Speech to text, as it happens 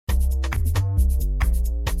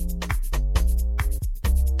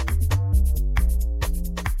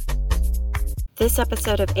This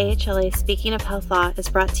episode of AHLA Speaking of Health Law is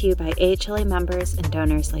brought to you by AHLA members and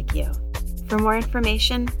donors like you. For more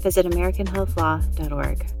information, visit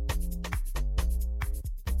AmericanHealthLaw.org.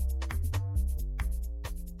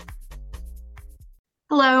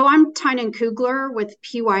 Hello, I'm Tynan Kugler with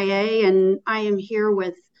PYA, and I am here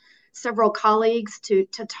with several colleagues to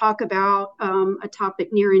talk about a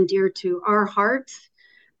topic near and dear to our hearts,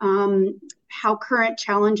 how current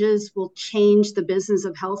challenges will change the business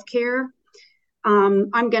of healthcare.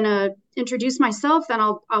 I'm going to introduce myself, then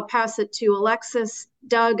I'll pass it to Alexis,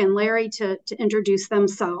 Doug, and Larry to introduce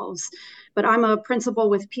themselves. But I'm a principal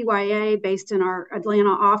with PYA based in our Atlanta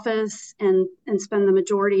office and spend the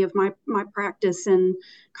majority of my practice in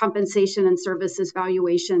compensation and services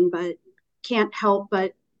valuation, but can't help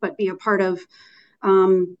but be a part of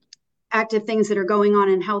active things that are going on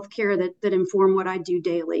in healthcare that inform what I do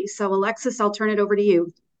daily. So Alexis, I'll turn it over to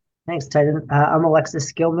you. Thanks, Titan. I'm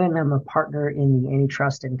Alexis Gilman. I'm a partner in the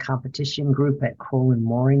Antitrust and Competition Group at Crowell &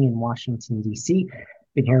 Moring in Washington, D.C.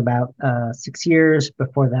 Been here about 6 years.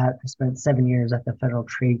 Before that, I spent 7 years at the Federal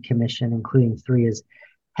Trade Commission, including 3 as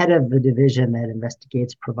head of the division that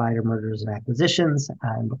investigates provider mergers and acquisitions.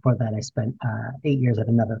 And before that, I spent 8 years at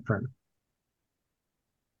another firm.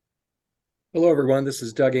 Hello, everyone. This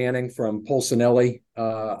is Doug Anning from Polsinelli.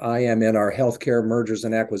 I am in our healthcare mergers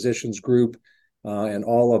and acquisitions group. And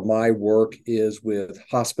all of my work is with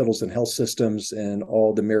hospitals and health systems and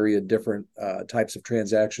all the myriad different types of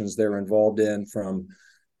transactions they're involved in, from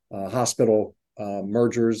hospital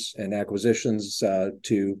mergers and acquisitions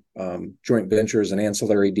to joint ventures and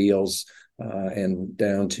ancillary deals and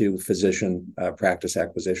down to physician practice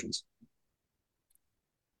acquisitions.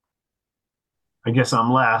 I guess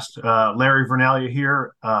I'm last. Larry Vernalia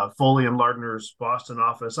here, Foley and Lardner's Boston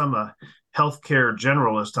office. I'm a healthcare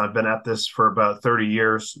generalist. I've been at this for about 30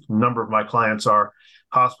 years. A number of my clients are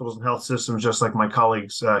hospitals and health systems, just like my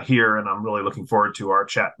colleagues here, and I'm really looking forward to our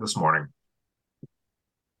chat this morning.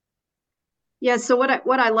 Yeah, so what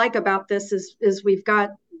I like about this is we've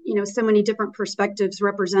got, so many different perspectives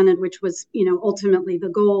represented, which was, ultimately the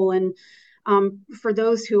goal. And for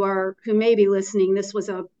those who may be listening, this was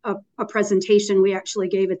a presentation we actually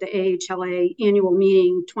gave at the AHLA annual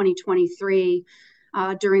meeting 2023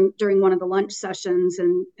 during one of the lunch sessions,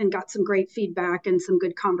 and got some great feedback and some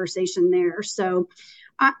good conversation there. So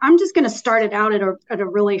I'm just going to start it out at a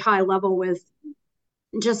really high level with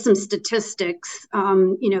just some statistics,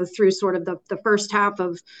 through sort of the first half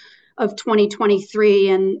of 2023.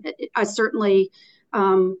 And I certainly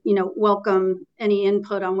welcome any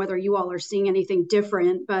input on whether you all are seeing anything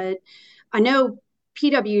different. But I know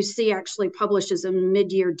PwC actually publishes a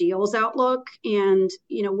mid-year deals outlook. And,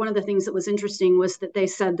 one of the things that was interesting was that they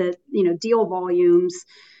said that, deal volumes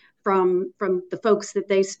from the folks that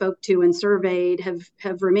they spoke to and surveyed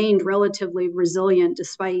have remained relatively resilient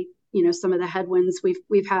despite, some of the headwinds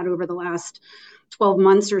we've had over the last 12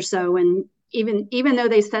 months or so. And even though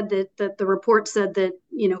they said that the report said that,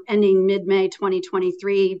 ending mid-May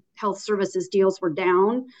 2023, health services deals were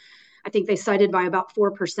down, I think they cited by about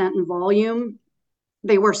 4% in volume.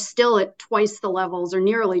 They were still at twice the levels, or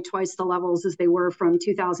nearly twice the levels, as they were from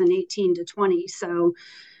 2018 to 20. So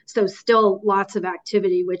still lots of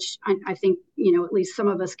activity, which I think, at least some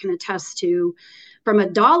of us can attest to. From a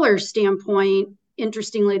dollar standpoint,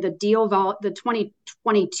 interestingly, the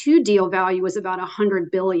 2022 deal value was about $100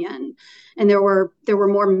 billion, and there were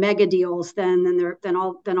more mega deals than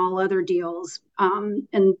all other deals.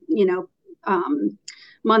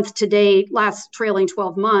 Month to date, last trailing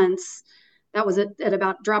 12 months, that was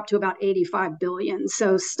dropped to about $85 billion.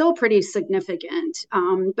 So still pretty significant.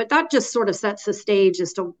 But that just sort of sets the stage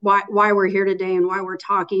as to why we're here today and why we're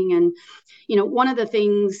talking. And, one of the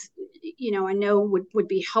things, I know would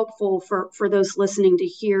be helpful for those listening to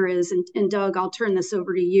hear is, and Doug, I'll turn this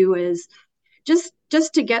over to you, is just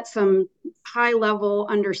to get some high level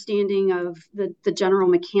understanding of the general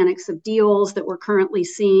mechanics of deals that we're currently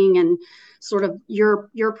seeing, and sort of your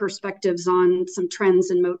perspectives on some trends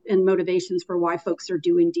and motivations for why folks are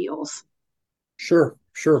doing deals. Sure.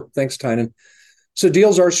 Thanks, Tynan. So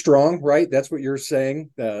deals are strong, right? That's what you're saying.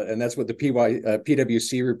 And that's what the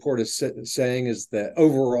PwC report is saying, is that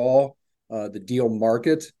overall, the deal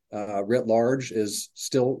market writ large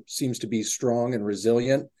still seems to be strong and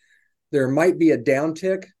resilient. There might be a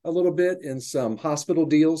downtick a little bit in some hospital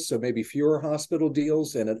deals, so maybe fewer hospital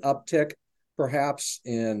deals, and an uptick perhaps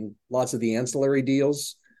in lots of the ancillary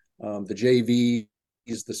deals, the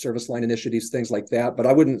JVs, the service line initiatives, things like that. But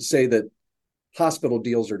I wouldn't say that hospital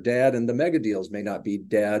deals are dead, and the mega deals may not be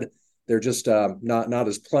dead. They're just not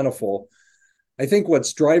as plentiful. I think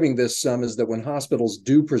what's driving this some is that when hospitals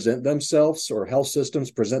do present themselves or health systems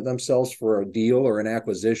present themselves for a deal or an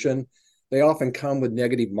acquisition, they often come with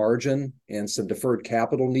negative margin and some deferred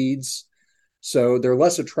capital needs. So they're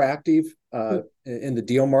less attractive in the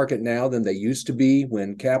deal market now than they used to be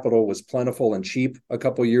when capital was plentiful and cheap a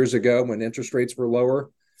couple of years ago when interest rates were lower.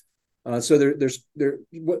 So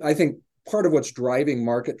I think part of what's driving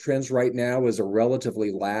market trends right now is a relative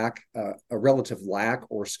lack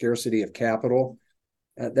or scarcity of capital.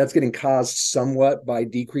 That's getting caused somewhat by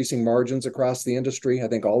decreasing margins across the industry. I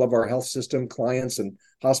think all of our health system clients and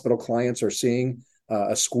hospital clients are seeing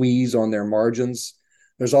a squeeze on their margins.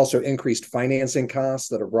 There's also increased financing costs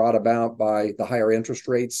that are brought about by the higher interest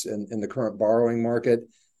rates in the current borrowing market.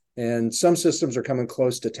 And some systems are coming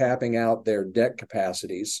close to tapping out their debt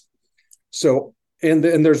capacities. So, and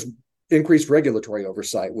there's increased regulatory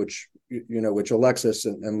oversight, which Alexis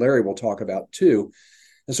and Larry will talk about too.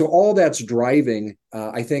 And so all that's driving,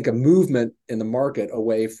 I think, a movement in the market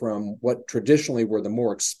away from what traditionally were the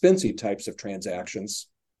more expensive types of transactions,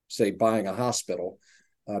 say buying a hospital,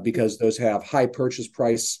 because those have high purchase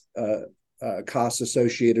price costs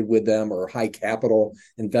associated with them or high capital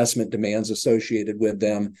investment demands associated with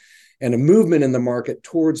them, and a movement in the market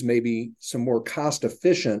towards maybe some more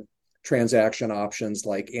cost-efficient transaction options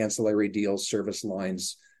like ancillary deals, service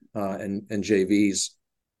lines, and JVs.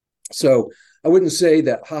 So I wouldn't say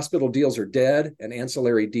that hospital deals are dead and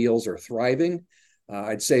ancillary deals are thriving.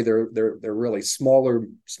 I'd say they're really smaller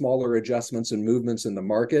adjustments and movements in the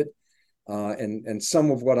market. And some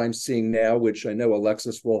of what I'm seeing now, which I know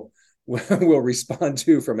Alexis will respond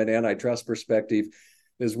to from an antitrust perspective,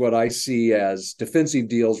 is what I see as defensive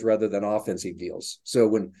deals rather than offensive deals. So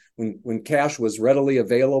when cash was readily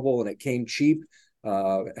available and it came cheap,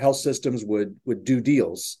 health systems would do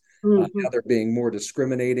deals. Now they're being more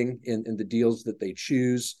discriminating in the deals that they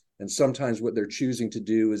choose. And sometimes what they're choosing to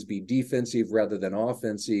do is be defensive rather than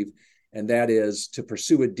offensive. And that is to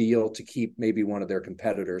pursue a deal to keep maybe one of their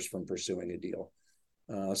competitors from pursuing a deal.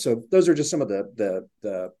 So those are just some of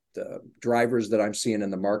the drivers that I'm seeing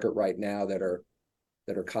in the market right now that are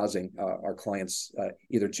causing our clients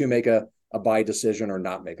either to make a buy decision or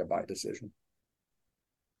not make a buy decision.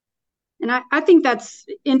 And I think that's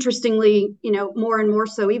interestingly, more and more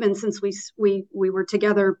so, even since we were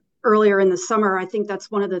together earlier in the summer. I think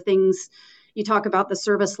that's one of the things you talk about, the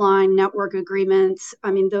service line network agreements.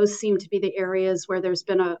 I mean, those seem to be the areas where there's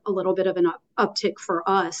been a little bit of an uptick for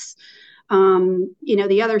us.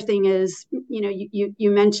 The other thing is,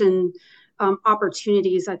 you mentioned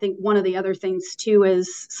opportunities. I think one of the other things too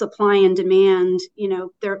is supply and demand.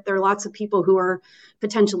 There are lots of people who are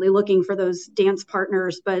potentially looking for those dance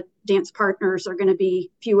partners, but dance partners are going to be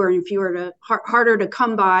fewer and fewer, harder to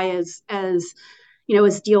come by as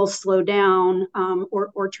deals slow down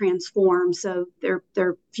or transform. So there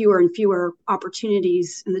are fewer and fewer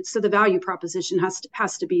opportunities, and so the value proposition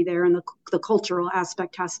has to be there, and the cultural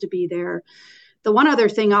aspect has to be there. The one other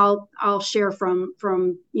thing I'll share from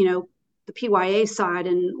the PYA side,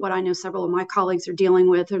 and what I know several of my colleagues are dealing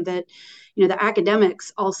with, are that the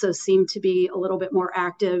academics also seem to be a little bit more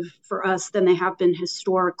active for us than they have been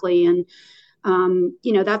historically, and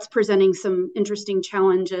that's presenting some interesting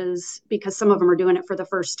challenges because some of them are doing it for the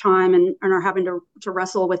first time and are having to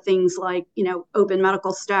wrestle with things like open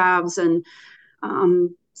medical staffs, and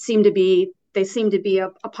seem to be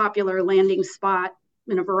a popular landing spot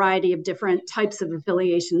in a variety of different types of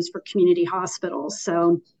affiliations for community hospitals.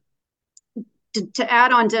 So to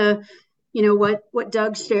add on to what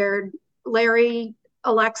Doug shared, Larry,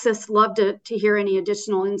 Alexis, love to hear any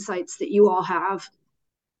additional insights that you all have.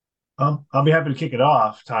 I'll be happy to kick it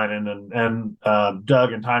off, Tynan, and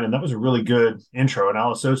Doug and Tynan. That was a really good intro, and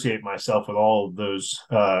I'll associate myself with all of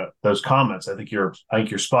those comments. I think you're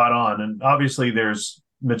spot on, and obviously there's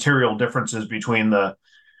material differences between the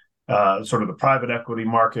sort of the private equity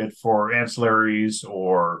market for ancillaries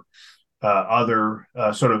or other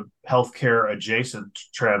sort of healthcare adjacent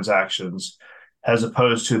transactions, as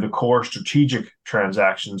opposed to the core strategic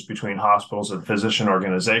transactions between hospitals and physician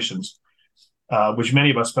organizations, which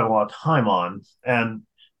many of us spend a lot of time on. And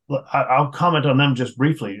I'll comment on them just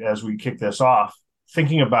briefly as we kick this off.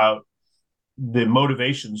 Thinking about the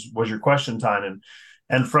motivations was your question, Tynan.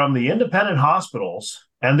 And from the independent hospitals,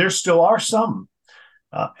 and there still are some,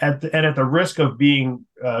 at the risk of being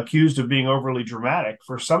accused of being overly dramatic,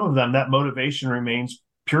 for some of them, that motivation remains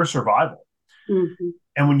pure survival. Mm-hmm.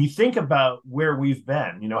 And when you think about where we've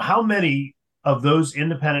been, how many of those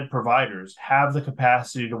independent providers have the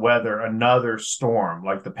capacity to weather another storm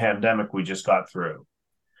like the pandemic we just got through?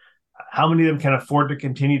 How many of them can afford to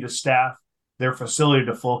continue to staff their facility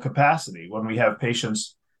to full capacity when we have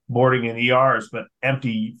patients boarding in ERs, but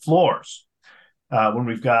empty floors. When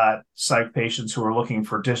we've got psych patients who are looking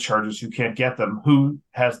for discharges who can't get them, who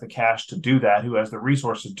has the cash to do that? Who has the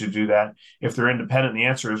resources to do that? If they're independent, the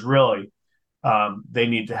answer is really they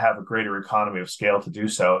need to have a greater economy of scale to do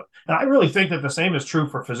so. And I really think that the same is true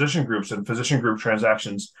for physician groups and physician group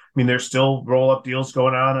transactions. I mean, there's still roll-up deals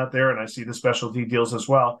going on out there, and I see the specialty deals as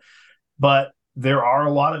well. But there are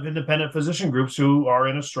a lot of independent physician groups who are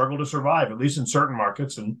in a struggle to survive, at least in certain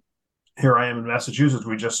markets. And here I am in Massachusetts.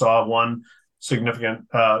 We just saw one significant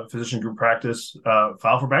physician group practice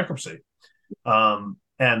file for bankruptcy,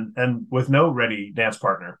 and with no ready dance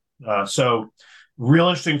partner. So real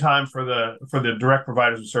interesting time for the direct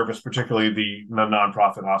providers of service, particularly the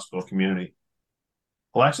nonprofit hospital community.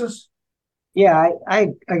 Alexis? Yeah, I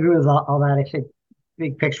agree with all that. I think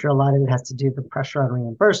big picture, a lot of it has to do with the pressure on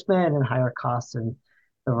reimbursement and higher costs and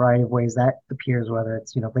the variety of ways that appears, whether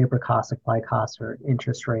it's, labor costs, supply costs, or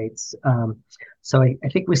interest rates. So I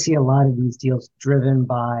think we see a lot of these deals driven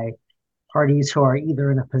by parties who are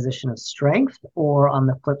either in a position of strength or, on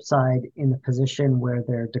the flip side, in a position where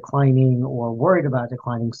they're declining or worried about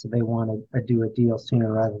declining, so they want to do a deal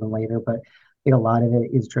sooner rather than later. But I think a lot of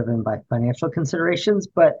it is driven by financial considerations.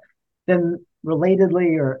 But then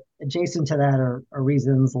relatedly or adjacent to that are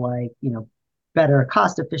reasons like, better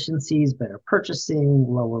cost efficiencies, better purchasing,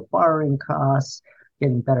 lower borrowing costs,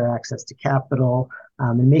 getting better access to capital,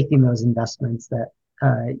 and making those investments that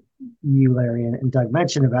you, Larry, and Doug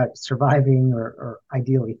mentioned about surviving or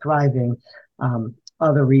ideally thriving.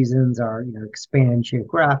 Other reasons are, expand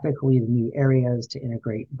geographically to new areas, to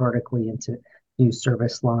integrate vertically into new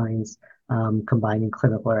service lines, combining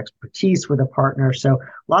clinical expertise with a partner. So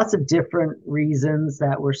lots of different reasons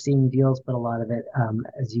that we're seeing deals, but a lot of it,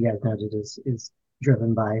 as you guys noted, is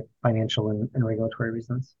driven by financial and regulatory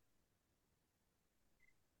reasons.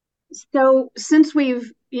 So since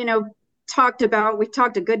we've talked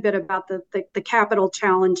a good bit about the capital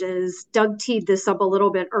challenges, Doug teed this up a little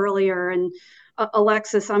bit earlier, and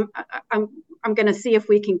Alexis, I'm going to see if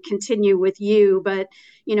we can continue with you. But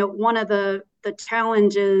one of the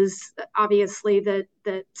challenges, obviously,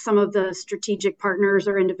 that some of the strategic partners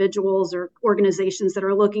or individuals or organizations that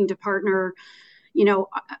are looking to partner,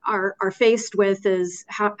 are faced with is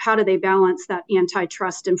how do they balance that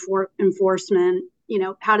antitrust enforcement?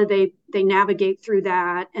 How do they navigate through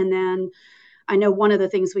that? And then I know one of the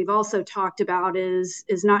things we've also talked about is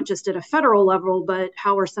not just at a federal level, but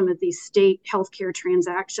how are some of these state healthcare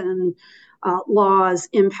transaction laws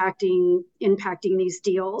impacting these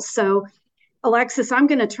deals? So, Alexis, I'm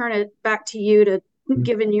going to turn it back to you to,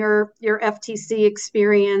 given your FTC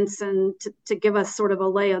experience, and to give us sort of a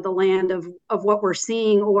lay of the land of what we're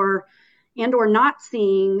seeing or not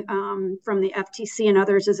seeing from the FTC and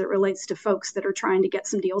others as it relates to folks that are trying to get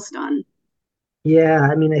some deals done. Yeah,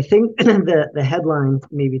 I mean, I think the headline,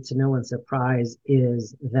 maybe to no one's surprise,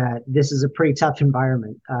 is that this is a pretty tough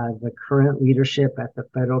environment. The current leadership at the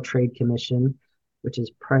Federal Trade Commission, which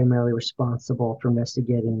is primarily responsible for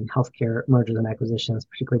investigating healthcare mergers and acquisitions,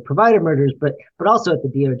 particularly provider mergers, but also at the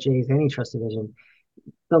DOJ's antitrust division,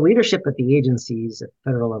 the leadership at the agencies at the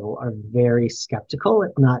federal level are very skeptical,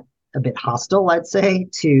 if not a bit hostile, I'd say,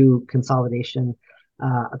 to consolidation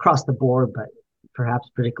across the board, but perhaps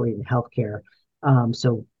particularly in healthcare.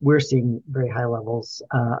 So we're seeing very high levels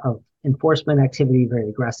of enforcement activity, very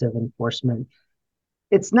aggressive enforcement.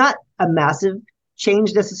 It's not a massive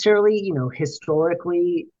change necessarily.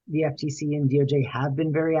 Historically, the FTC and DOJ have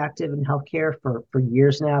been very active in healthcare for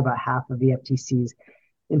years now. About half of the FTC's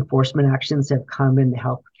enforcement actions have come in the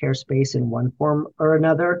healthcare space in one form or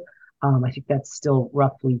another. I think that's still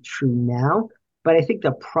roughly true now. But I think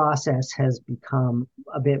the process has become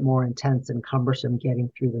a bit more intense and cumbersome getting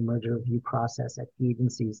through the merger review process at the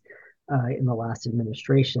agencies in the last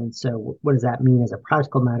administration. So what does that mean as a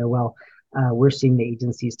practical matter? Well, we're seeing the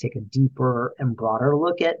agencies take a deeper and broader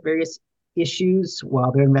look at various issues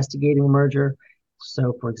while they're investigating a merger.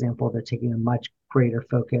 So, for example, they're taking a much greater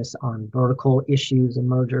focus on vertical issues and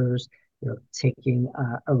mergers. They're taking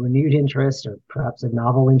a renewed interest, or perhaps a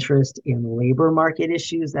novel interest, in labor market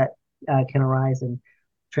issues that can arise in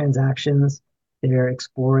transactions. They're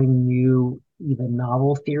exploring new, even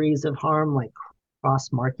novel theories of harm, like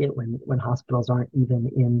cross-market, when hospitals aren't even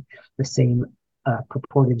in the same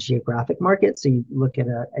purported geographic market. So you look at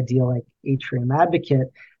a deal like Atrium Advocate,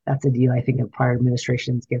 that's a deal I think in prior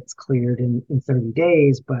administrations gets cleared in 30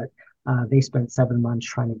 days, but they spent 7 months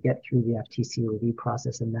trying to get through the FTC review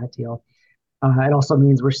process in that deal. It also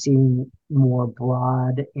means we're seeing more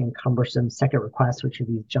broad and cumbersome second requests, which are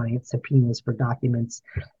these giant subpoenas for documents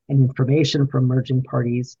and information from merging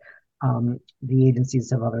parties. The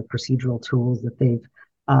agencies have other procedural tools that they've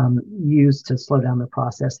used to slow down the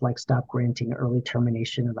process, like stop granting early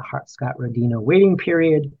termination of the Hart-Scott-Rodino waiting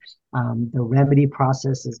period. The remedy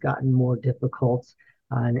process has gotten more difficult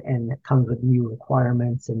and it comes with new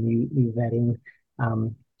requirements and new vetting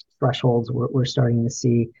thresholds we're starting to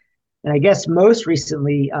see. And I guess most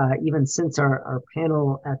recently, even since our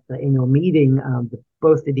panel at the annual meeting,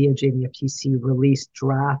 both the DOJ and the FTC released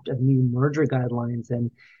draft of new merger guidelines, and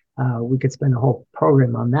we could spend a whole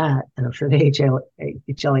program on that, and I'm sure the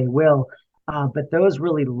HLA will. But those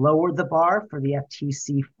really lowered the bar for the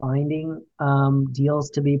FTC finding deals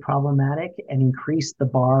to be problematic and increased the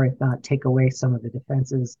bar, if not take away some of the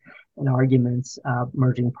defenses and arguments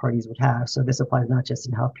merging parties would have. So this applies not just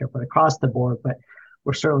in healthcare, but across the board. But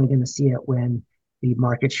we're certainly going to see it when the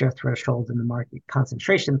market share thresholds and the market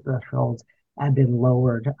concentration thresholds have been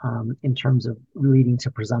lowered in terms of leading to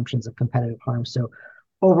presumptions of competitive harm. So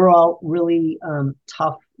overall, really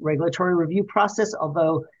tough regulatory review process,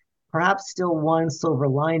 although perhaps still one silver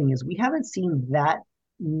lining is we haven't seen that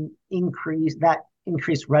increased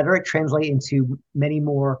rhetoric translate into many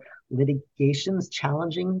more litigations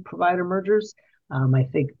challenging provider mergers. I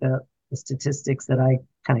think the statistics that I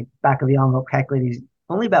kind of back of the envelope calculated is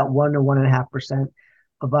only about 1 to 1.5%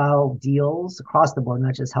 of all deals across the board,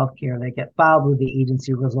 not just healthcare, that get filed with the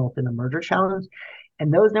agency result in a merger challenge.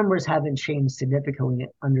 And those numbers haven't changed significantly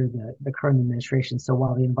under the current administration. So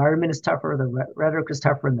while the environment is tougher, the rhetoric is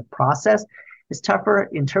tougher, and the process is tougher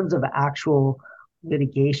in terms of actual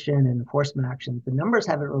litigation and enforcement actions, the numbers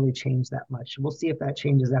haven't really changed that much. We'll see if that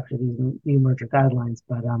changes after these new merger guidelines,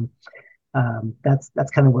 but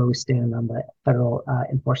that's kind of where we stand on the federal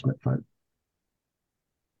enforcement front.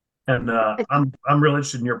 And I'm really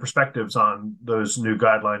interested in your perspectives on those new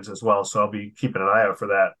guidelines as well. So I'll be keeping an eye out for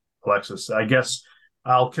that, Alexis. I guess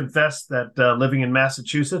I'll confess that living in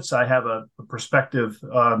Massachusetts, I have a perspective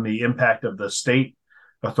on the impact of the state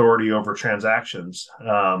authority over transactions.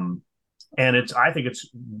 And I think it's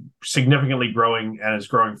significantly growing and is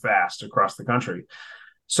growing fast across the country.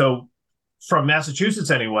 So from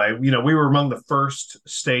Massachusetts anyway, we were among the first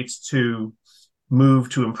states to move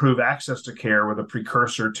to improve access to care with a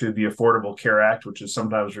precursor to the Affordable Care Act, which is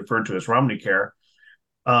sometimes referred to as RomneyCare,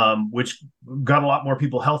 which got a lot more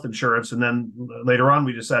people health insurance. And then later on,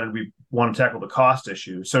 we decided we want to tackle the cost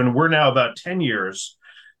issue. So we're now about 10 years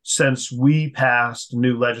since we passed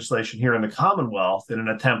new legislation here in the Commonwealth in an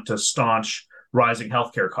attempt to staunch rising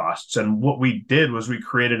healthcare costs. And what we did was we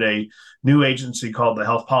created a new agency called the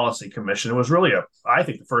Health Policy Commission. It was really I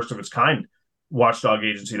think the first of its kind watchdog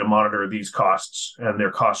agency to monitor these costs and their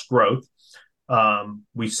cost growth.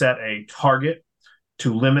 We set a target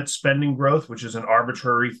to limit spending growth, which is an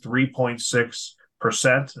arbitrary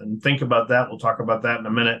 3.6%. And think about that. We'll talk about that in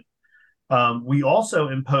a minute. We also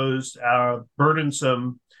imposed a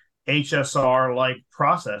burdensome HSR-like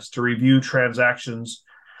process to review transactions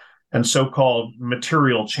and so-called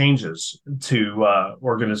material changes to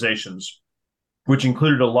organizations, which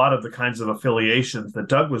included a lot of the kinds of affiliations that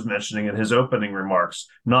Doug was mentioning in his opening remarks,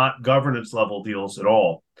 not governance-level deals at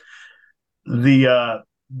all. That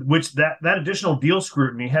additional deal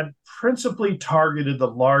scrutiny had principally targeted the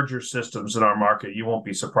larger systems in our market. You won't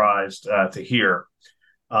be surprised to hear.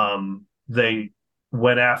 They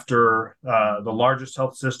went after the largest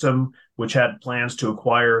health system, which had plans to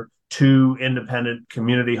acquire 2 independent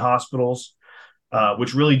community hospitals,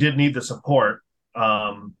 which really did need the support.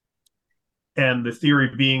 And the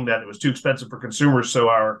theory being that it was too expensive for consumers. So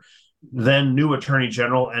our then new Attorney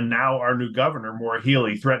General and now our new governor, Maura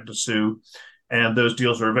Healey, threatened to sue. And those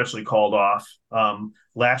deals were eventually called off.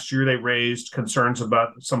 Last year, they raised concerns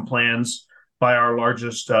about some plans by our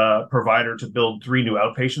largest provider to build 3 new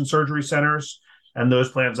outpatient surgery centers. And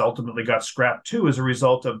those plans ultimately got scrapped, too, as a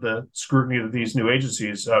result of the scrutiny that these new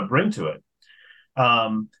agencies bring to it.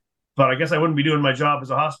 But I guess I wouldn't be doing my job as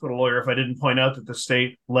a hospital lawyer if I didn't point out that the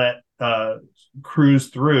state let cruise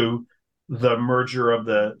through the merger of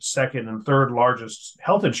the second and third largest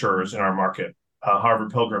health insurers in our market,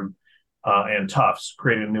 Harvard Pilgrim and Tufts,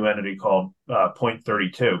 created a new entity called Point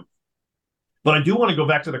 32. But I do want to go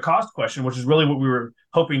back to the cost question, which is really what we were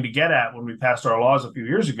hoping to get at when we passed our laws a few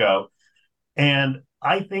years ago. And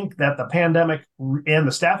I think that the pandemic and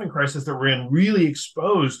the staffing crisis that we're in really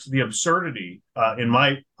exposed the absurdity, in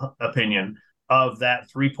my opinion, of that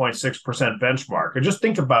 3.6% benchmark. And just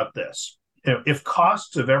think about this. If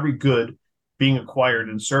costs of every good being acquired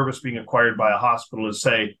and service being acquired by a hospital is,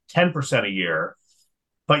 say, 10% a year,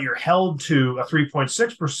 but you're held to a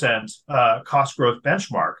 3.6% cost growth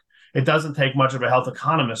benchmark, it doesn't take much of a health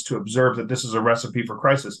economist to observe that this is a recipe for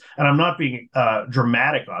crisis. And I'm not being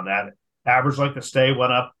dramatic on that. Average length of stay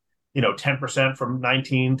went up, 10% from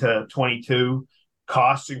 19 to 22.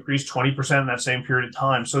 costs increased 20% in that same period of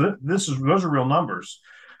time. So those are real numbers.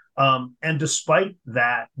 And despite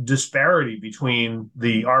that disparity between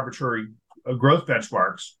the arbitrary growth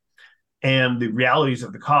benchmarks and the realities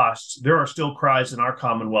of the costs, there are still cries in our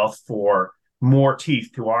Commonwealth for more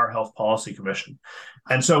teeth to our health policy commission.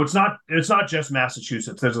 And so it's not just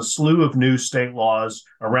Massachusetts. There's a slew of new state laws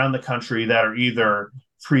around the country that are either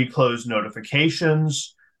pre-close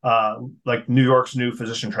notifications, like New York's new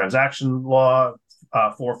physician transaction law,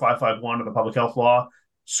 4551 of the public health law,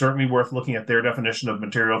 certainly worth looking at their definition of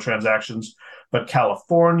material transactions. But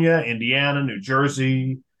California, Indiana, New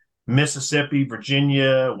Jersey, Mississippi,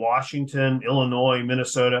 Virginia, Washington, Illinois,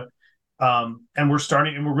 Minnesota, and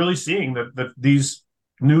we're really seeing that these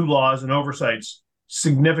new laws and oversights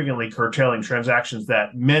significantly curtailing transactions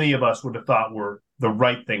that many of us would have thought were the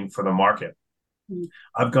right thing for the market.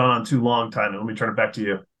 I've gone on too long, Tynan. Let me turn it back to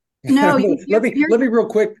you. No, let me real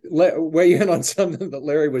quick weigh in on something that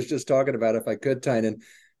Larry was just talking about, if I could, Tynan,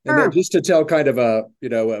 and then just to tell kind of a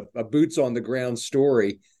boots on the ground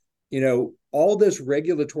story. All this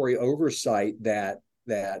regulatory oversight that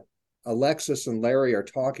Alexis and Larry are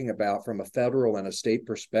talking about from a federal and a state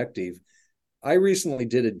perspective. I recently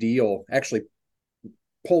did a deal, actually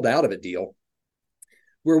pulled out of a deal,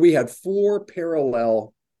 where we had 4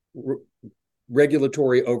 parallel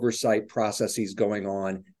regulatory oversight processes going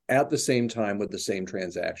on at the same time with the same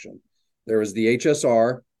transaction. There was the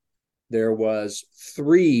HSR, there was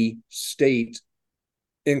 3 state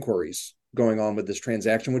inquiries going on with this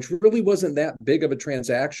transaction, which really wasn't that big of a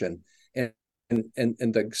transaction. And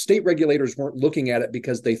the state regulators weren't looking at it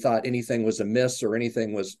because they thought anything was amiss or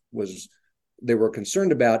anything was they were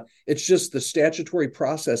concerned about. It's just the statutory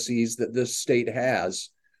processes that this state has,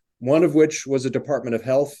 one of which was a Department of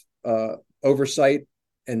Health oversight,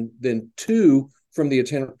 and then 2 from the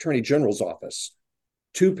Attorney General's office,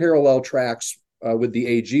 2 parallel tracks with the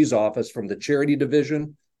AG's office from the charity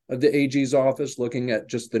division of the AG's office, looking at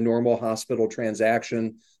just the normal hospital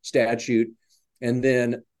transaction statute, and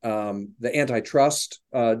then the antitrust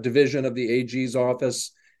division of the AG's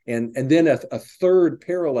office, and then a third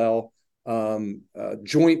parallel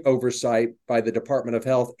joint oversight by the Department of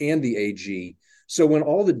Health and the AG. So when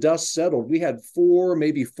all the dust settled, we had 4,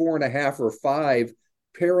 maybe 4.5 or 5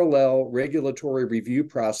 parallel regulatory review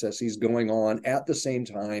processes going on at the same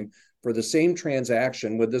time for the same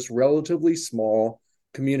transaction with this relatively small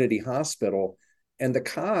community hospital. And the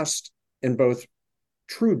cost in both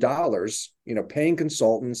true dollars, paying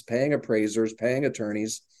consultants, paying appraisers, paying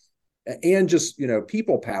attorneys, and just,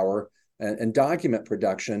 people power and document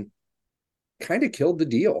production kind of killed the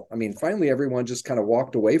deal. I mean, finally, everyone just kind of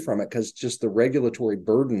walked away from it because just the regulatory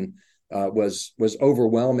burden was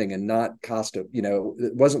overwhelming and not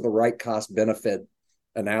it wasn't the right cost benefit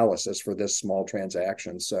analysis for this small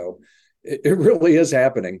transaction. So it really is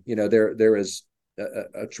happening. There is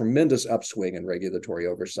a tremendous upswing in regulatory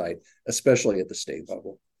oversight, especially at the state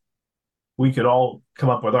level. We could all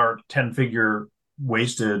come up with our 10-figure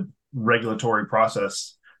wasted regulatory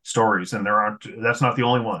process stories, and that's not the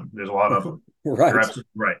only one. There's a lot of them. Right. You're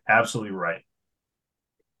absolutely right. Absolutely right.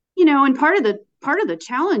 And part of the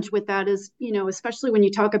challenge with that is, especially when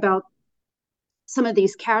you talk about some of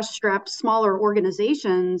these cash-strapped smaller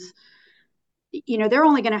organizations, they're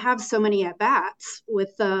only going to have so many at bats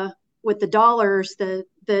with the dollars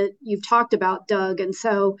that you've talked about, Doug. And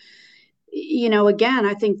so, again,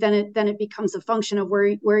 I think then it becomes a function of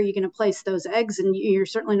where are you going to place those eggs, and you're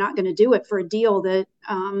certainly not going to do it for a deal that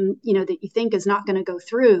that you think is not going to go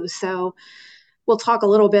through. So we'll talk a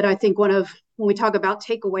little bit, I think, when we talk about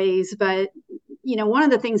takeaways, but one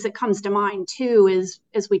of the things that comes to mind too is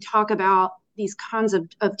as we talk about these kinds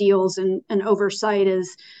of deals and oversight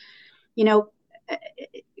is,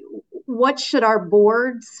 what should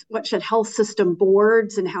health system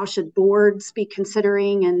boards and how should boards be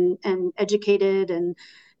considering and educated and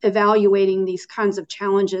evaluating these kinds of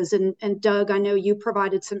challenges? And Doug, I know you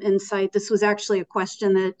provided some insight. This was actually a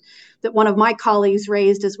question that one of my colleagues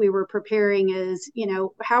raised as we were preparing is,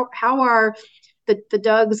 how are the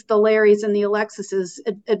Dougs, the Larrys, and the Alexises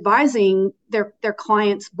advising their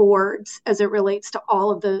clients' boards as it relates to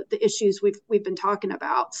all of the issues we've been talking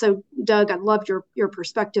about. So, Doug, I'd love your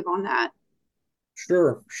perspective on that.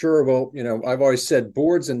 Sure. Well, I've always said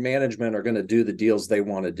boards and management are going to do the deals they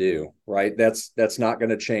want to do, right? That's not going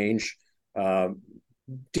to change.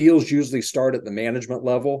 Deals usually start at the management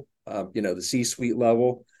level, the C-suite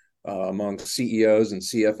level, among CEOs and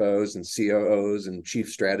CFOs and COOs and chief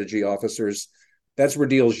strategy officers. That's where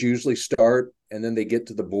deals usually start, and then they get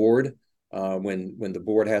to the board when the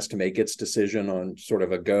board has to make its decision on sort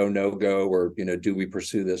of a go, no go, or do we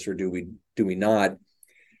pursue this or do we not?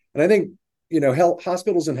 And I think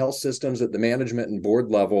hospitals and health systems at the management and board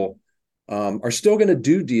level are still going to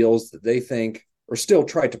do deals that they think, or still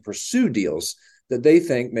try to pursue deals that they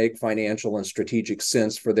think make financial and strategic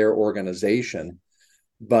sense for their organization.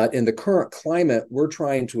 But in the current climate, we're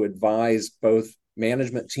trying to advise both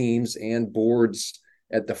management teams and boards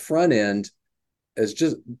at the front end as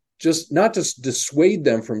just not to dissuade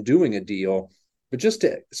them from doing a deal, but just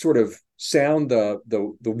to sort of sound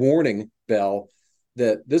the warning bell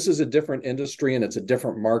that this is a different industry and it's a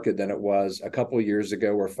different market than it was a couple of years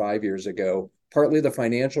ago or 5 years ago. Partly the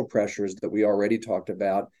financial pressures that we already talked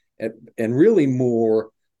about, and really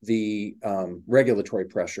more the regulatory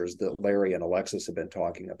pressures that Larry and Alexis have been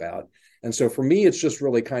talking about. And so for me, it's just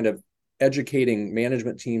really kind of educating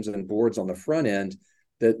management teams and boards on the front end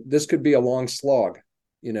that this could be a long slog,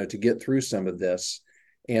 to get through some of this,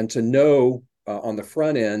 and to know on the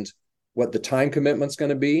front end what the time commitment's going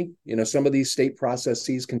to be. Some of these state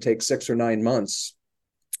processes can take 6 or 9 months.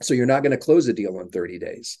 So you're not going to close a deal in 30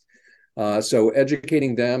 days. So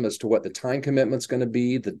educating them as to what the time commitment's going to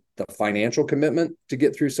be, the financial commitment to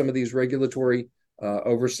get through some of these regulatory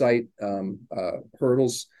oversight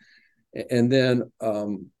hurdles. And then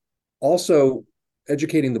also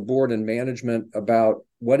educating the board and management about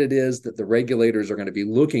what it is that the regulators are going to be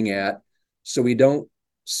looking at, so we don't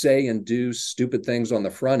say and do stupid things on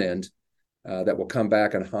the front end that will come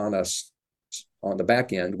back and haunt us on the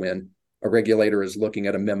back end when a regulator is looking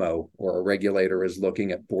at a memo, or a regulator is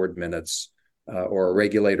looking at board minutes, or a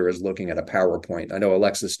regulator is looking at a PowerPoint. I know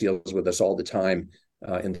Alexis deals with us all the time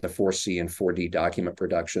in the 4C and 4D document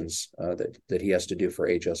productions that he has to do for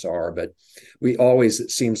HSR. But we always,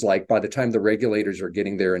 it seems like by the time the regulators are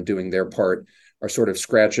getting there and doing their part, are sort of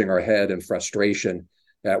scratching our head in frustration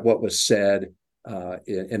at what was said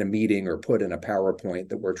in a meeting or put in a PowerPoint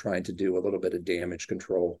that we're trying to do a little bit of damage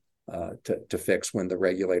control to fix when the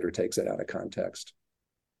regulator takes it out of context.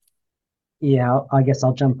 Yeah, I guess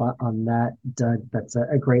I'll jump on that, Doug. That's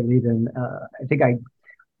a great lead in. I think I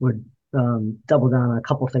would double down on a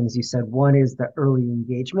couple things you said. One is the early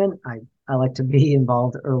engagement. I like to be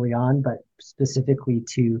involved early on, but specifically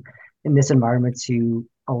in this environment, to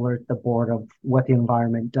alert the board of what the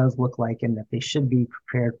environment does look like, and that they should be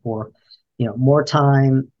prepared for, more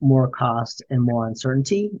time, more cost, and more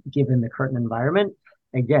uncertainty given the current environment.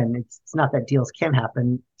 Again, it's not that deals can't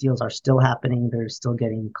happen. Deals are still happening. They're still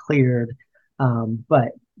getting cleared.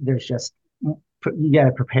 But there's just, you got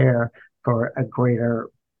to prepare for a greater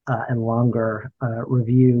and longer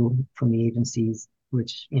review from the agencies,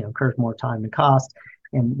 which, incurs more time and cost,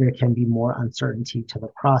 and there can be more uncertainty to the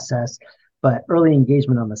process. But early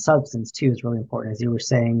engagement on the substance too is really important. As you were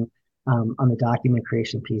saying, on the document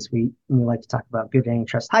creation piece, we like to talk about good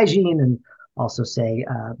antitrust hygiene, and also say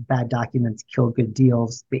bad documents kill good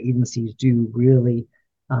deals. The agencies do really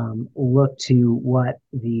look to what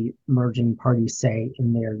the merging parties say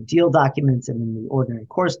in their deal documents, and in the ordinary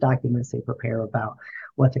course documents they prepare about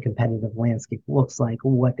what the competitive landscape looks like,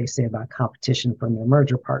 what they say about competition from their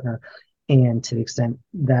merger partner. And to the extent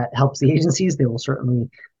that helps the agencies, they will certainly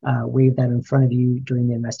wave that in front of you during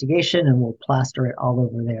the investigation, and will plaster it all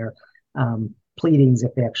over their pleadings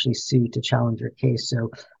if they actually sue to challenge your case.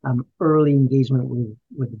 So early engagement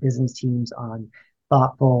with the business teams on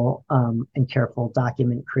thoughtful and careful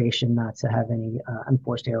document creation, not to have any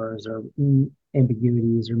unforced errors or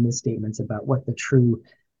ambiguities or misstatements about what the true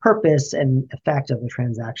purpose and effect of the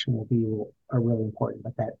transaction will be, are really important.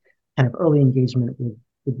 But that kind of early engagement with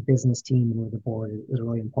the business team and with the board is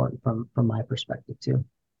really important from my perspective too.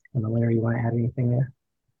 And Larry, you want to add anything there?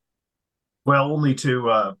 Well, only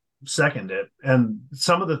to second it. And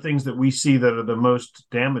some of the things that we see that are the most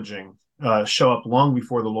damaging show up long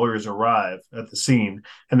before the lawyers arrive at the scene.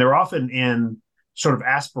 And they're often in sort of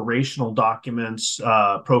aspirational documents,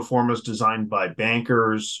 pro formas designed by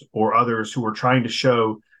bankers or others who are trying to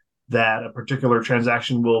show that a particular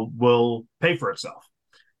transaction will pay for itself.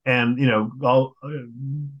 And,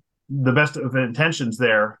 the best of intentions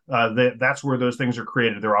there, that's where those things are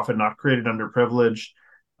created. They're often not created under privilege.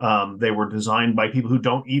 They were designed by people who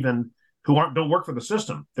don't work for the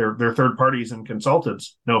system. They're third parties and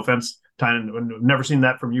consultants. No offense, Tynan, never seen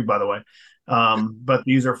that from you, by the way. But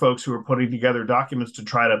these are folks who are putting together documents to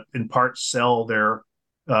try to, in part, sell their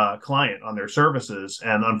client on their services.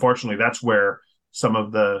 And unfortunately, that's where some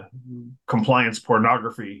of the compliance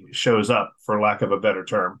pornography shows up, for lack of a better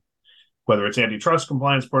term, whether it's antitrust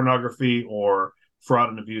compliance pornography or fraud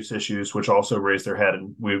and abuse issues, which also raise their head.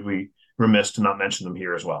 And we remiss to not mention them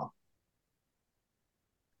here as well.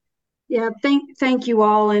 Yeah, thank you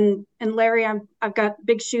all, and Larry, I've got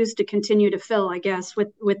big shoes to continue to fill, I guess, with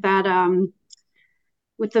that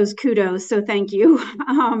with those kudos. So thank you.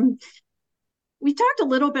 we talked a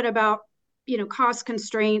little bit about, cost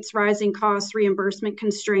constraints, rising costs, reimbursement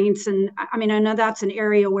constraints. And I mean, I know that's an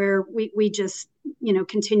area where we just,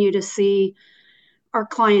 continue to see our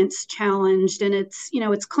clients challenged, and it's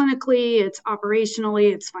clinically, it's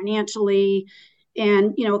operationally, it's financially.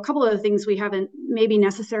 And, a couple of the things we haven't maybe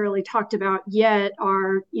necessarily talked about yet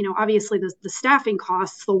are, obviously the staffing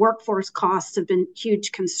costs, the workforce costs have been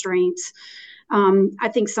huge constraints. I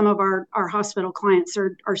think some of our hospital clients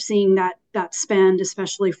are seeing that spend,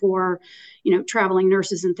 especially for, traveling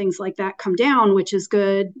nurses and things like that, come down, which is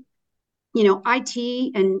good.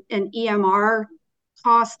 IT and EMR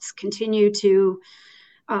costs continue to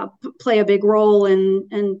play a big role in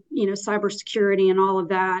cybersecurity, and all of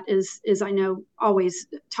that is I know always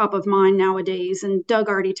top of mind nowadays. And Doug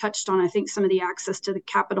already touched on, I think, some of the access to the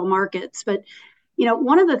capital markets. But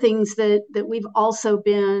one of the things that we've also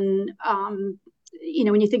been,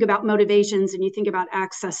 when you think about motivations and you think about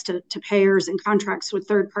access to payers and contracts with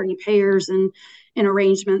third-party payers and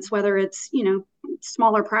arrangements, whether it's,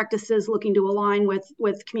 smaller practices looking to align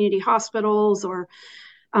with community hospitals or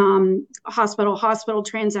hospital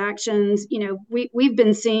transactions, we've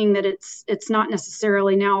been seeing that it's not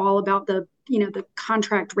necessarily now all about the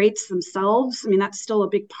contract rates themselves. I mean, that's still a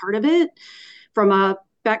big part of it. From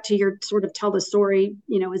back to your sort of tell the story,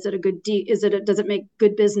 is it a good does it make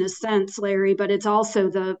good business sense, Larry? But it's also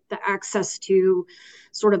the access to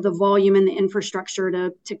sort of the volume and the infrastructure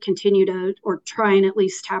to continue to, or try and at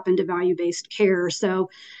least tap into value-based care. So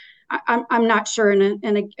I'm not sure.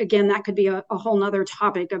 And again, that could be a whole nother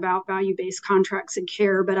topic about value-based contracts and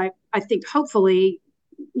care. But I think hopefully,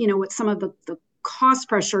 what some of the cost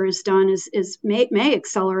pressure has done is may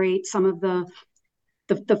accelerate some of the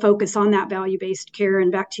focus on that value-based care.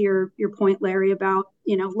 And back to your point, Larry, about,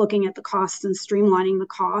 looking at the costs and streamlining the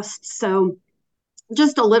costs. So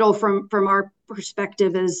just a little from our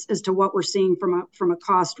perspective as to what we're seeing from a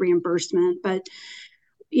cost reimbursement. But,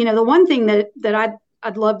 the one thing that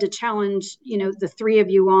I'd love to challenge, the three of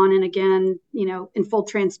you on, and again, in full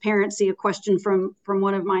transparency, a question from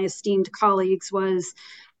one of my esteemed colleagues was,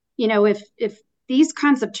 if these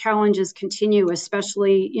kinds of challenges continue,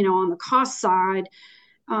 especially, on the cost side,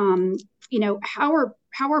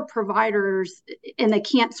 how are providers, and they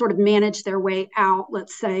can't sort of manage their way out,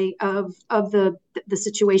 let's say, of the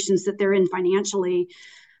situations that they're in financially.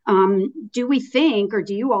 Do we think, or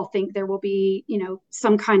do you all think there will be,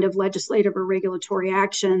 some kind of legislative or regulatory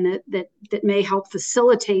action that may help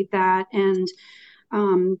facilitate that and,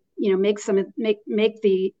 make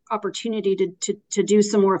the opportunity to do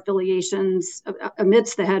some more affiliations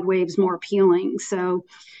amidst the headwaves more appealing? So,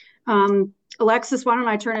 Alexis, why don't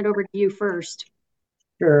I turn it over to you first?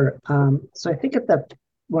 Sure. So I think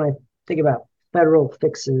when I think about federal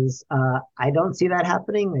fixes, I don't see that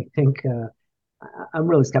happening. I think I'm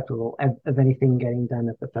really skeptical of anything getting done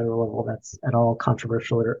at the federal level that's at all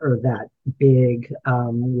controversial or that big,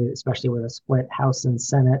 especially with a split House and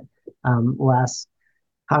Senate. Last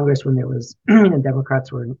Congress, when there was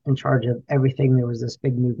Democrats were in charge of everything, there was this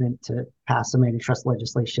big movement to pass some antitrust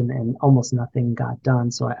legislation, and almost nothing got done.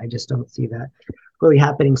 So I just don't see that really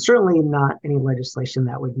happening. Certainly not any legislation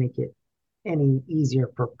that would make it any easier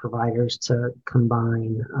for providers to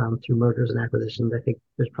combine through mergers and acquisitions. I think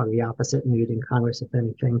there's probably the opposite mood in Congress, if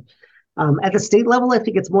anything. At the state level, I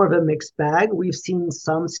think it's more of a mixed bag. We've seen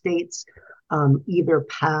some states either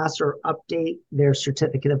pass or update their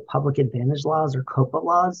certificate of public advantage laws or COPA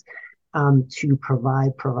laws to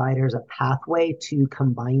provide providers a pathway to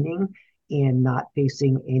combining and not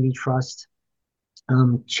facing antitrust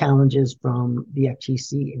challenges from the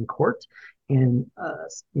FTC in court. And,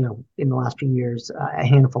 in the last few years, a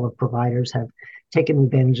handful of providers have taken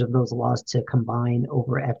advantage of those laws to combine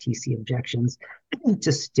over FTC objections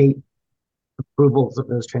to state approvals of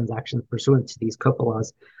those transactions pursuant to these COPA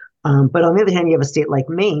laws. But on the other hand, you have a state like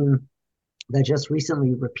Maine that just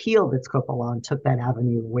recently repealed its COPA law and took that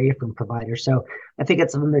avenue away from providers. So I think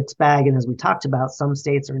it's a mixed bag. And as we talked about, some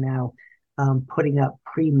states are now putting up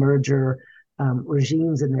pre-merger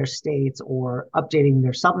regimes in their states or updating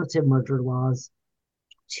their substantive merger laws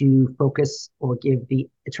to focus or give the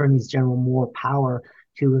attorneys general more power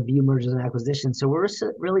to review mergers and acquisitions. So we're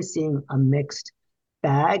really seeing a mixed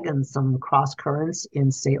bag and some cross currents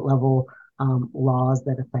in state level laws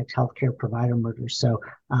that affect healthcare provider mergers. So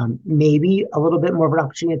maybe a little bit more of an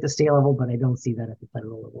opportunity at the state level, but I don't see that at the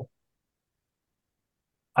federal level.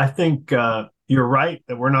 I think you're right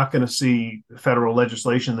that we're not going to see federal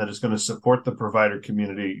legislation that is going to support the provider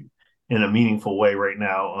community in a meaningful way right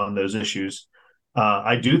now on those issues.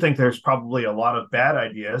 I do think there's probably a lot of bad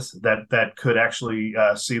ideas that could actually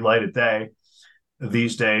see light of day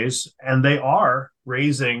these days, and they are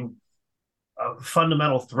raising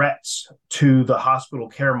fundamental threats to the hospital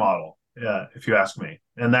care model, if you ask me.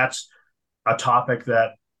 And that's a topic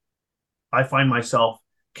that I find myself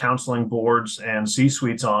counseling boards and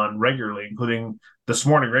C-suites on regularly, including this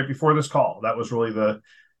morning, right before this call. That was really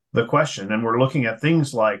the question. And we're looking at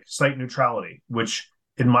things like site neutrality, which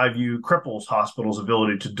in my view cripples hospitals'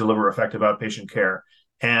 ability to deliver effective outpatient care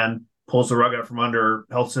and pulls the rug out from under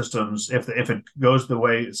health systems if it goes the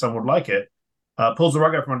way some would like it, pulls the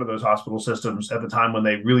rug out from under those hospital systems at the time when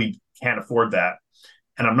they really can't afford that.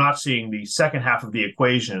 And I'm not seeing the second half of the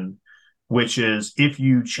equation, which is if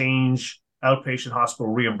you change outpatient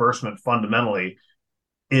hospital reimbursement fundamentally,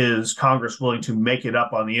 is Congress willing to make it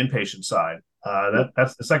up on the inpatient side?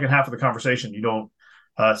 That's the second half of the conversation you don't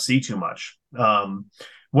see too much.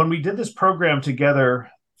 When we did this program together,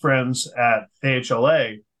 friends, at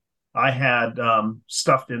AHLA, I had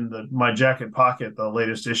stuffed in my jacket pocket the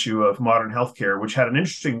latest issue of Modern Healthcare, which had an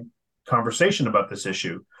interesting conversation about this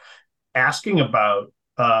issue, asking about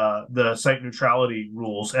the site neutrality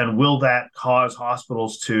rules and will that cause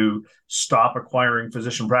hospitals to stop acquiring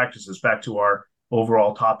physician practices, back to our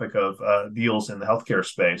overall topic of deals in the healthcare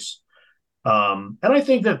space. And I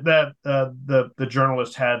think that the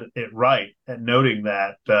journalist had it right at noting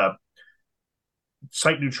that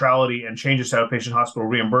site neutrality and changes to outpatient hospital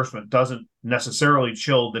reimbursement doesn't necessarily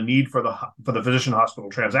chill the need for the physician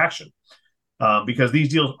hospital transaction, because these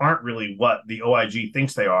deals aren't really what the OIG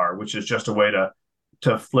thinks they are, which is just a way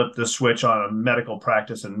to flip the switch on a medical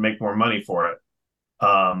practice and make more money for it.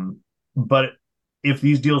 But if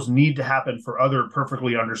these deals need to happen for other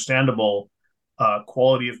perfectly understandable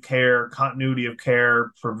quality of care, continuity of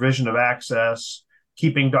care, provision of access,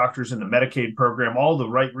 keeping doctors in the Medicaid program, all the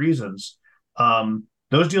right reasons,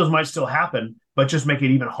 those deals might still happen, but just make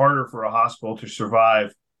it even harder for a hospital to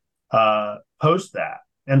survive post that.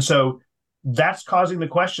 And so that's causing the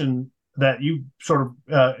question that you sort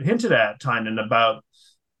of hinted at, Tynan, about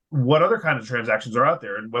what other kind of transactions are out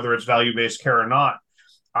there and whether it's value-based care or not.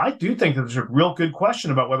 I do think that there's a real good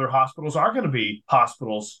question about whether hospitals are going to be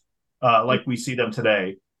hospitals like we see them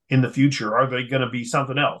today in the future. Are they going to be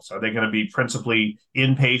something else? Are they going to be principally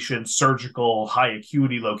inpatient, surgical, high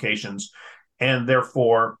acuity locations? And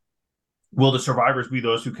therefore, will the survivors be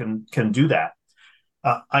those who can do that?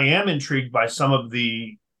 I am intrigued by some of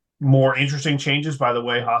the more interesting changes by the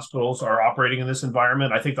way hospitals are operating in this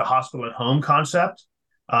environment. I think the hospital at home concept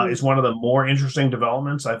is one of the more interesting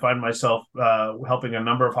developments. I find myself helping a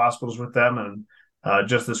number of hospitals with them. And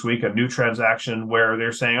just this week, a new transaction where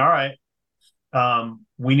they're saying, all right,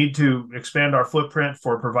 we need to expand our footprint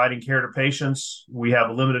for providing care to patients. We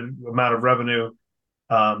have a limited amount of revenue.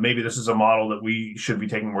 Maybe this is a model that we should be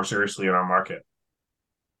taking more seriously in our market.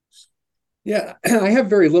 Yeah, I have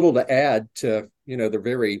very little to add to, the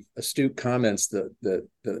very astute comments that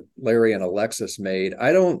Larry and Alexis made.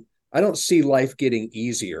 I don't see life getting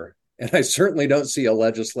easier, and I certainly don't see a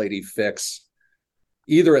legislative fix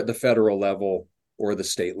either at the federal level or the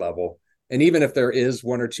state level. And even if there is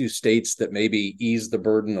one or two states that maybe ease the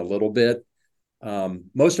burden a little bit,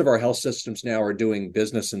 most of our health systems now are doing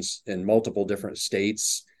business in multiple different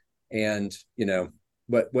states. And,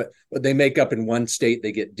 what they make up in one state,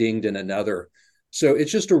 they get dinged in another. So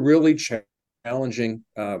it's just a really challenging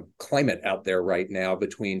climate out there right now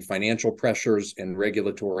between financial pressures and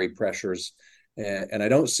regulatory pressures. And I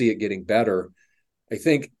don't see it getting better. I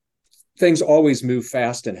think things always move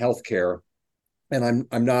fast in healthcare, and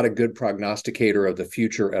I'm not a good prognosticator of the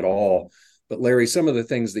future at all. But Larry, some of the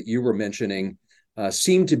things that you were mentioning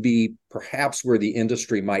seem to be perhaps where the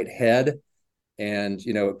industry might head. And,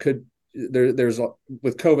 it could, there's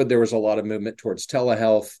with COVID, there was a lot of movement towards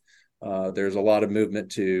telehealth. There's a lot of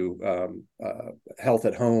movement to health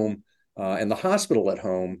at home, and the hospital at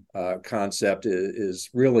home concept is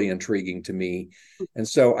really intriguing to me. And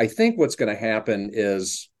so I think what's going to happen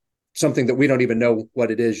is something that we don't even know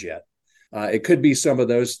what it is yet. It could be some of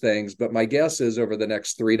those things, but my guess is over the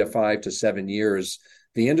next 3 to 5 to 7 years,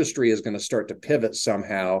 the industry is going to start to pivot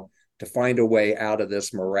somehow to find a way out of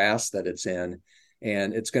this morass that it's in.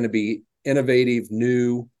 And it's going to be innovative,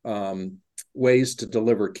 new ways to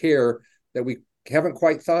deliver care that we haven't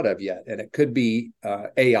quite thought of yet. And it could be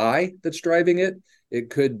AI that's driving it.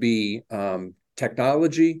 It could be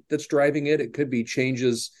technology that's driving it. It could be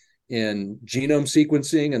changes in genome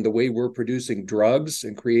sequencing and the way we're producing drugs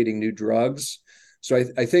and creating new drugs. So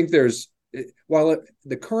I think while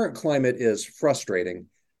the current climate is frustrating,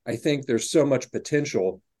 I think there's so much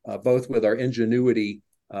potential, both with our ingenuity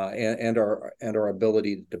and our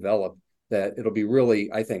ability to develop, that it'll be really,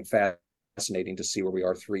 I think, fascinating to see where we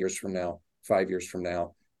are 3 years from now, 5 years from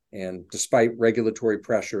now. And despite regulatory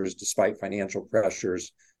pressures, despite financial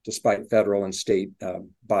pressures, despite federal and state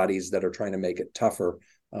bodies that are trying to make it tougher.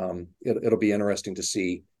 It'll be interesting to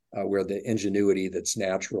see where the ingenuity that's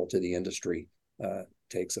natural to the industry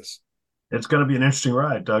takes us. It's going to be an interesting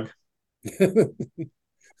ride, Doug.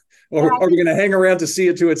 Or are we going to hang around to see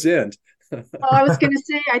it to its end? Well, I was going to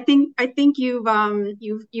say, I think you've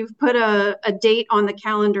put a date on the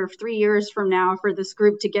calendar of 3 years from now for this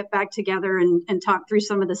group to get back together and talk through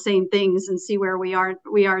some of the same things and see where we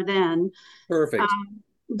are then. Perfect.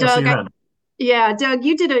 Doug, Doug,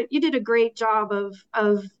 you did a great job of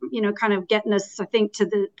kind of getting us, I think,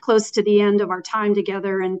 close to the end of our time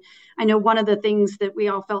together. And I know one of the things that we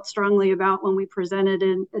all felt strongly about when we presented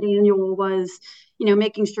at annual was,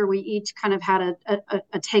 making sure we each kind of had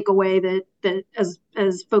a takeaway that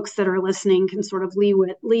as folks that are listening can sort of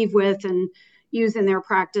leave with and use in their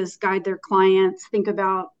practice, guide their clients, think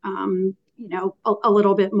about a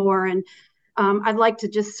little bit more. And I'd like to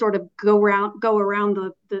just sort of go around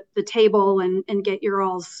the table and get your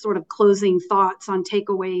all's sort of closing thoughts on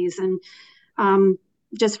takeaways. And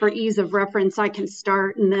just for ease of reference, I can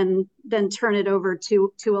start and then turn it over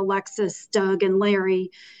to Alexis, Doug, and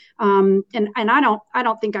Larry. And I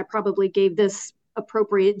don't think I probably gave this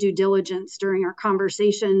appropriate due diligence during our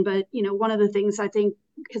conversation, but one of the things I think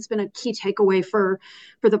has been a key takeaway for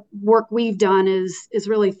the work we've done is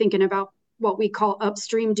really thinking about what we call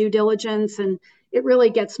upstream due diligence. And it really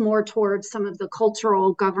gets more towards some of the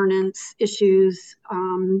cultural governance issues.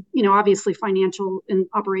 Obviously financial and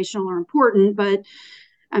operational are important, but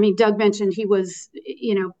I mean, Doug mentioned he was,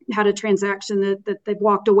 had a transaction that they've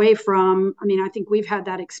walked away from. I mean, I think we've had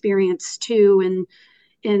that experience too.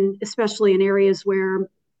 And especially in areas where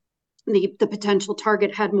the potential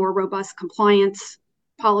target had more robust compliance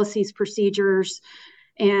policies, procedures,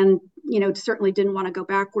 and certainly didn't want to go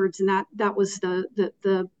backwards, and that was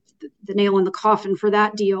the nail in the coffin for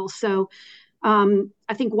that deal. So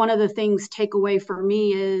I think one of the things take away for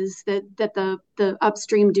me is that the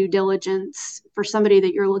upstream due diligence for somebody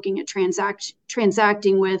that you're looking at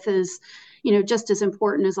transacting with is just as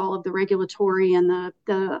important as all of the regulatory and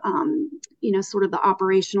the sort of the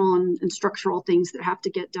operational and structural things that have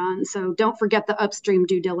to get done. So don't forget the upstream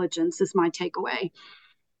due diligence is my takeaway.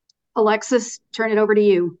 Alexis, turn it over to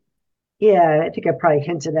you. Yeah, I think I probably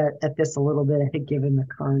hinted at this a little bit. I think given the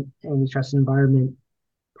current antitrust environment,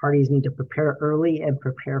 parties need to prepare early and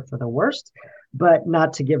prepare for the worst, but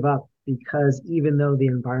not to give up, because even though the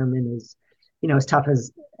environment is, as tough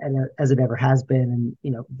as it ever has been,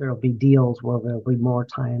 and there'll be deals where there'll be more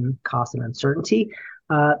time, cost, and uncertainty.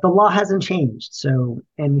 The law hasn't changed,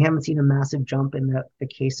 and we haven't seen a massive jump in the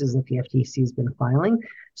cases that the FTC has been filing.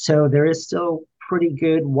 So there is still pretty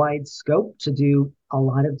good wide scope to do a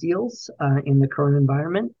lot of deals in the current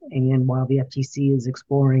environment. And while the FTC is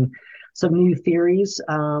exploring some new theories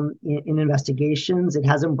in investigations, it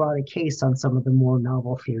hasn't brought a case on some of the more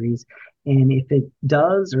novel theories. And if it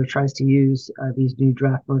does or tries to use these new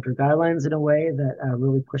draft merger guidelines in a way that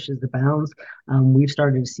really pushes the bounds, we've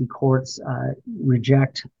started to see courts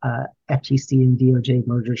reject FTC and DOJ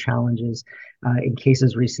merger challenges in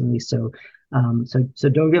cases recently. So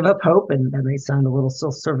don't give up hope, and that may sound a little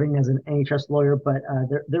self-serving as an antitrust lawyer, but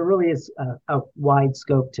there really is a wide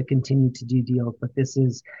scope to continue to do deals. But this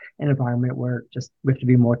is an environment where just we have to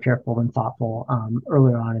be more careful and thoughtful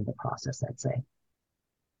earlier on in the process, I'd say.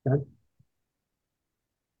 Doug?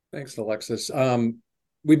 Thanks, Alexis.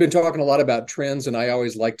 We've been talking a lot about trends, and I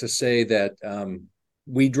always like to say that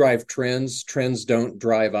we drive trends. Trends don't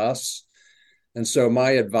drive us. And so my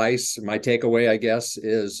advice, my takeaway, I guess,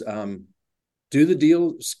 is do the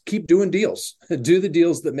deals, keep doing deals, do the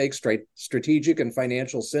deals that make strategic and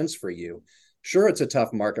financial sense for you. Sure, it's a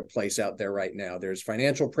tough marketplace out there right now. There's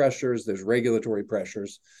financial pressures, there's regulatory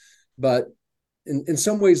pressures, but in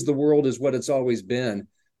some ways, the world is what it's always been.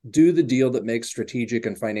 Do the deal that makes strategic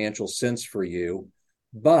and financial sense for you.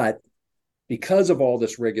 But because of all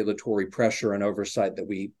this regulatory pressure and oversight that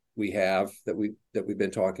we have, that we've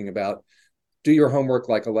been talking about, do your homework,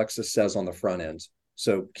 like Alexis says, on the front end.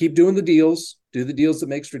 So keep doing the deals, do the deals that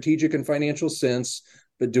make strategic and financial sense,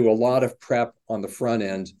 but do a lot of prep on the front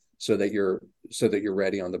end so that you're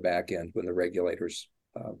ready on the back end when the regulators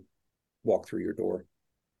walk through your door.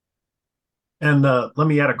 And let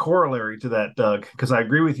me add a corollary to that, Doug, because I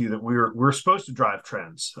agree with you that we're supposed to drive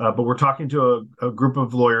trends, but we're talking to a group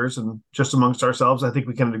of lawyers, and just amongst ourselves, I think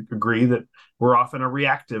we can agree that we're often a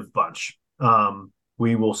reactive bunch.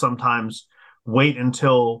 We will sometimes wait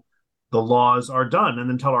until the laws are done and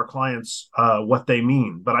then tell our clients what they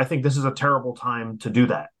mean. But I think this is a terrible time to do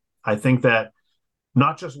that. I think that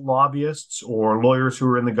not just lobbyists or lawyers who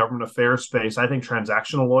are in the government affairs space, I think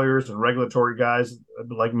transactional lawyers and regulatory guys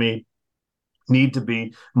like me need to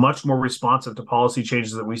be much more responsive to policy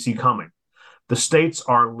changes that we see coming. The states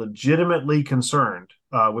are legitimately concerned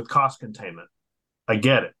with cost containment. I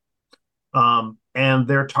get it. And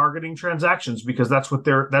they're targeting transactions because that's what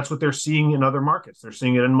they're seeing in other markets. They're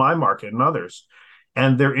seeing it in my market and others.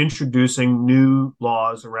 And they're introducing new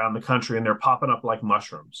laws around the country, and they're popping up like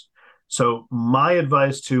mushrooms. So my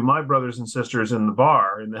advice to my brothers and sisters in the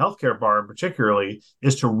bar, in the healthcare bar particularly,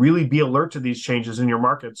 is to really be alert to these changes in your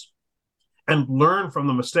markets and learn from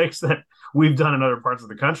the mistakes that we've done in other parts of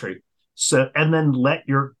the country. So, and then let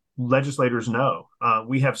your legislators know.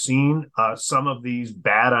 We have seen some of these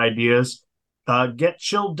bad ideas get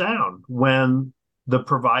chilled down when the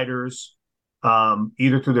providers,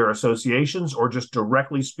 either through their associations or just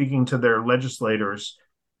directly speaking to their legislators,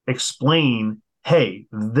 explain, hey,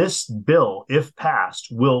 this bill, if passed,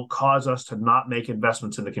 will cause us to not make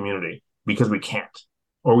investments in the community because we can't,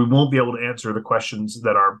 or we won't be able to answer the questions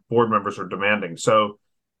that our board members are demanding. So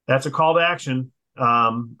that's a call to action.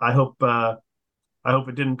 I hope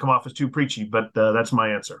it didn't come off as too preachy, but that's my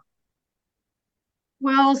answer.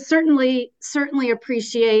 Well, certainly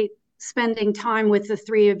appreciate spending time with the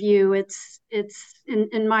three of you. It's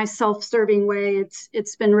in my self-serving way.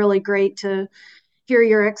 It's been really great to hear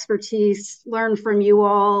your expertise, learn from you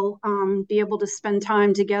all, be able to spend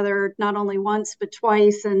time together not only once but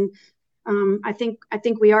twice. And I think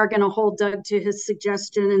we are going to hold Doug to his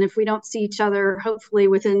suggestion. And if we don't see each other, hopefully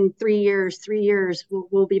within 3 years,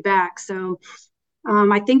 we'll be back. So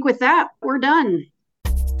I think with that, we're done.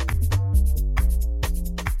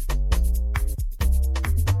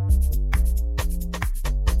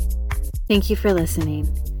 Thank you for listening.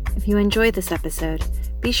 If you enjoyed this episode,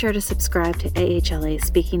 be sure to subscribe to AHLA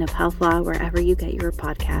Speaking of Health Law wherever you get your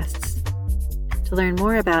podcasts. To learn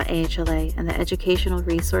more about AHLA and the educational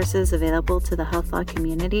resources available to the health law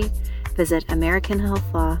community, visit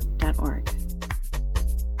AmericanHealthLaw.org.